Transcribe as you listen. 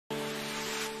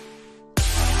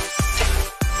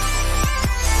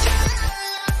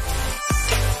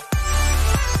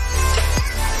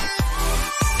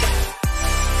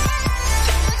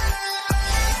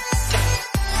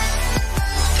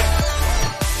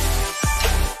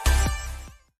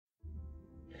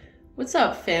What's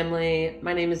up, family?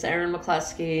 My name is Erin.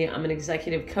 I'm an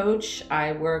executive coach.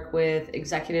 I work with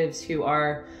executives who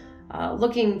are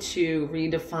looking to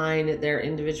redefine their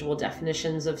individual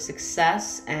definitions of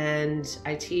success, and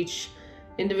I teach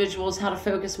individuals how to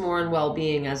focus more on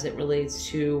well-being as it relates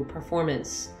to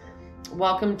performance.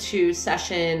 Welcome to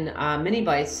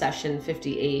mini-bytes session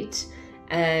 58,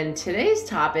 and today's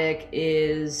topic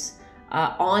is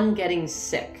on getting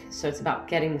sick. So it's about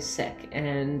getting sick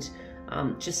and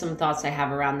just some thoughts I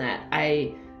have around that.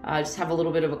 I just have a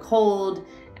little bit of a cold,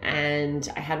 and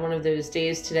I had one of those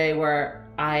days today where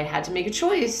I had to make a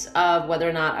choice of whether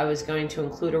or not I was going to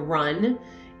include a run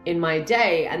in my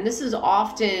day. And this is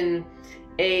often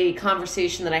a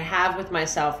conversation that I have with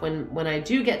myself when I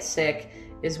do get sick,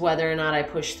 is whether or not I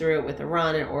push through it with a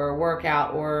run or a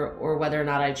workout, or whether or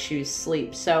not I choose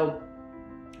sleep. So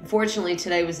fortunately,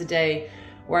 today was the day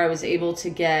where I was able to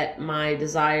get my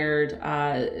desired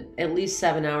at least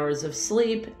 7 hours of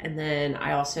sleep. And then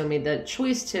I also made the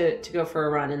choice to go for a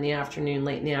run in the afternoon,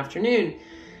 late in the afternoon.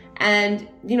 And,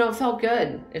 it felt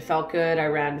good. It felt good. I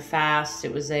ran fast.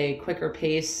 It was a quicker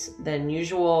pace than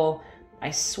usual.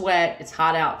 I sweat. It's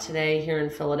hot out today here in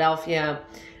Philadelphia.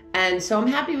 And so I'm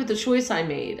happy with the choice I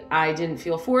made. I didn't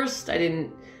feel forced. I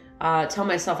didn't tell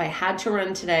myself I had to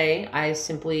run today. I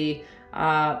simply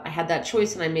I had that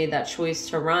choice, and I made that choice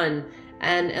to run.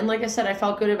 And like I said, I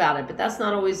felt good about it, but that's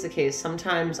not always the case.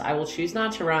 Sometimes I will choose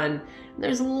not to run.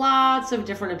 There's lots of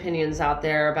different opinions out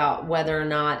there about whether or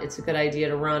not it's a good idea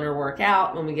to run or work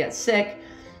out when we get sick.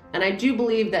 And I do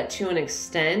believe that to an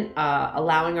extent,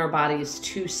 allowing our bodies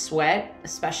to sweat,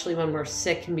 especially when we're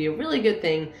sick, can be a really good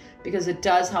thing, because it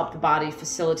does help the body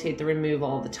facilitate the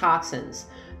removal of the toxins.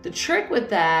 The trick with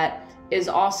that is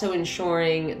also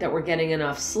ensuring that we're getting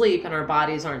enough sleep and our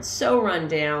bodies aren't so run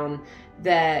down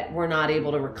that we're not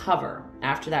able to recover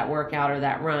after that workout or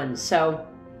that run. So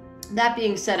that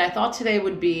being said, I thought today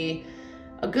would be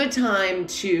a good time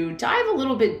to dive a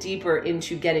little bit deeper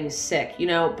into getting sick.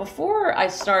 Before I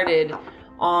started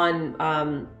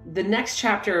on the next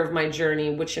chapter of my journey,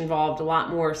 which involved a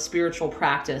lot more spiritual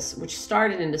practice, which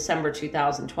started in December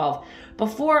 2012.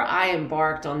 Before I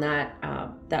embarked on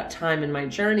that time in my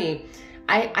journey,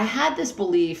 I had this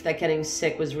belief that getting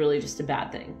sick was really just a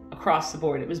bad thing across the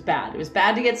board. It was bad. It was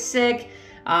bad to get sick.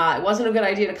 It wasn't a good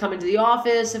idea to come into the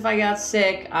office if I got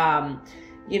sick. All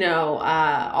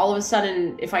of a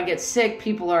sudden, if I get sick,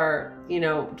 people are,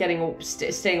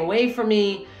 staying away from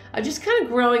me. Just kind of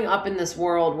growing up in this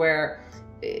world where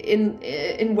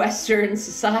in Western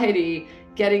society,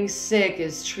 getting sick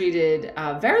is treated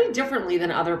very differently than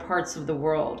other parts of the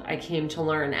world, I came to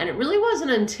learn. And it really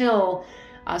wasn't until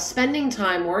spending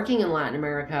time working in Latin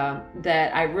America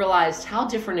that I realized how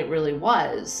different it really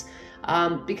was.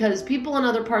 Because people in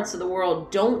other parts of the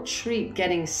world don't treat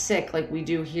getting sick like we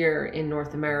do here in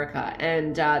North America.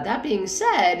 And that being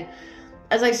said,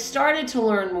 as I started to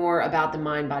learn more about the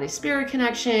mind-body-spirit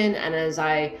connection, and as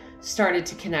I started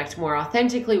to connect more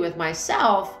authentically with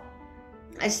myself,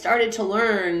 I started to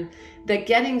learn that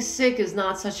getting sick is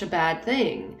not such a bad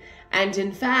thing. And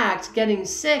in fact, getting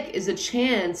sick is a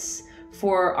chance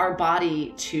for our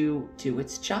body to do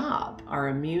its job, our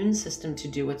immune system to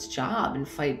do its job and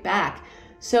fight back.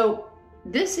 So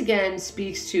this again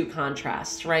speaks to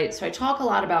contrast, right? So I talk a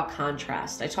lot about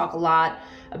contrast. I talk a lot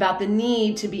about the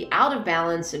need to be out of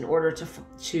balance in order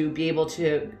to be able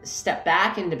to step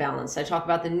back into balance. I talk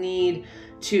about the need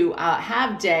to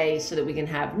have day so that we can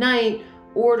have night,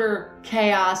 order,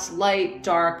 chaos, light,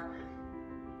 dark.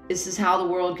 This is how the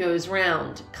world goes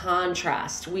round.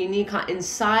 Contrast. We need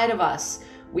inside of us.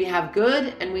 We have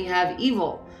good and we have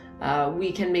evil.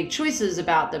 We can make choices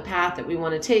about the path that we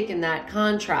want to take in that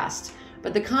contrast,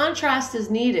 but the contrast is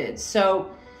needed. So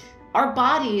our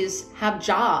bodies have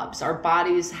jobs. Our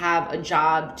bodies have a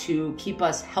job to keep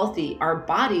us healthy. Our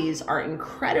bodies are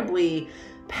incredibly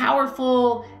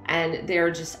powerful, and they're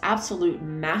just absolute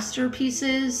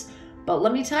masterpieces. But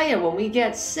let me tell you, when we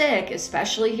get sick,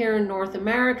 especially here in North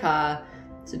America,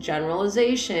 it's a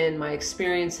generalization. My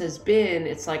experience has been,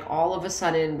 it's like all of a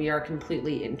sudden we are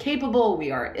completely incapable,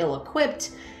 we are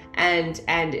ill-equipped, and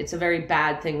it's a very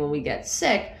bad thing when we get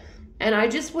sick. And I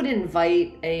just would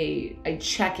invite a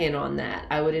check-in on that.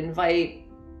 I would invite,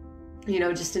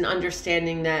 just an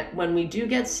understanding that when we do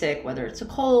get sick, whether it's a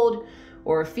cold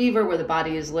or a fever where the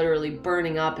body is literally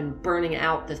burning up and burning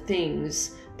out the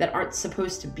things that aren't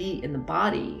supposed to be in the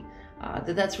body,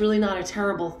 that's really not a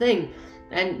terrible thing.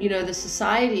 And, the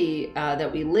society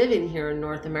that we live in here in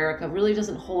North America really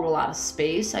doesn't hold a lot of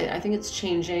space. I think it's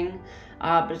changing,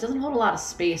 but it doesn't hold a lot of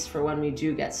space for when we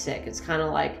do get sick. It's kind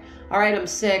of like all right, I'm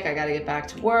sick, I got to get back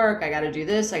to work, I got to do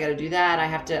this, I got to do that. I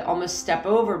have to almost step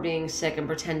over being sick and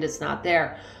pretend it's not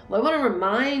there. Well, I want to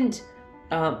remind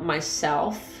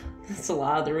myself, that's a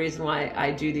lot of the reason why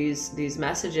I do these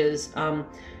messages.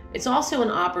 It's also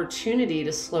an opportunity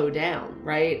to slow down,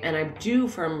 right? And I do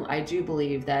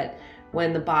believe that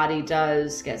when the body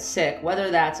does get sick,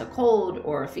 whether that's a cold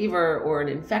or a fever or an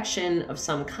infection of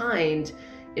some kind,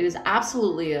 it is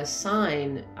absolutely a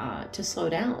sign to slow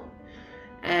down.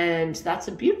 And that's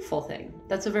a beautiful thing.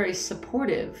 That's a very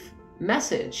supportive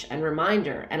message and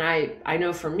reminder. And I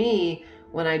know for me,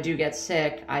 when I do get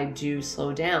sick, I do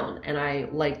slow down, and I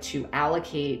like to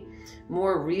allocate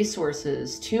more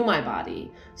resources to my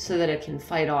body so that it can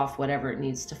fight off whatever it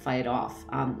needs to fight off.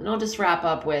 And I'll just wrap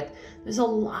up with, there's a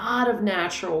lot of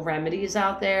natural remedies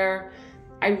out there.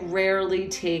 I rarely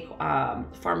take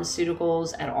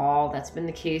pharmaceuticals at all. That's been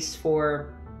the case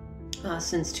for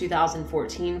since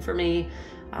 2014 for me.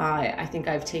 I think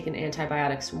I've taken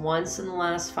antibiotics once in the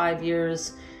last 5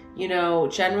 years. You know,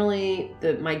 generally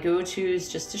my go-tos,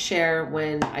 just to share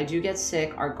when I do get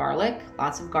sick, are garlic,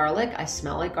 lots of garlic. I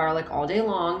smell like garlic all day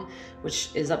long,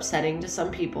 which is upsetting to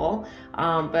some people,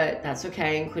 but that's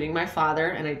okay, including my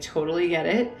father, and I totally get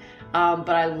it. But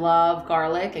I love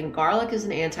garlic, and garlic is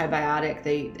an antibiotic.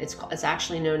 It's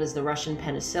actually known as the Russian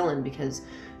penicillin, because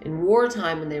in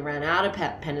wartime, when they ran out of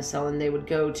penicillin, they would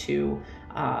go to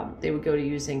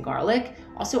using garlic.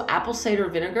 Also, apple cider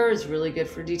vinegar is really good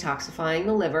for detoxifying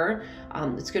the liver.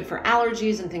 It's good for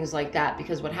allergies and things like that,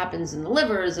 because what happens in the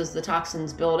liver is as the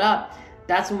toxins build up,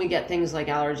 that's when we get things like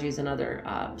allergies and other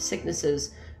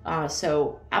sicknesses.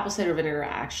 So apple cider vinegar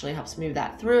actually helps move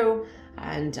that through.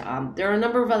 And there are a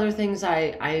number of other things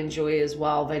I enjoy as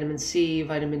well. Vitamin C,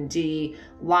 vitamin D,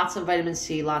 lots of vitamin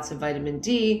C, lots of vitamin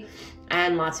D,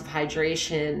 and lots of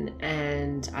hydration.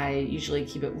 And I usually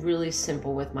keep it really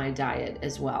simple with my diet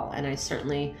as well. And I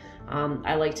certainly,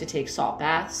 I like to take salt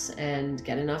baths and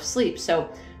get enough sleep. So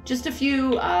just a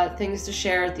few things to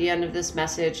share at the end of this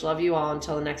message. Love you all.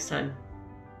 Until the next time.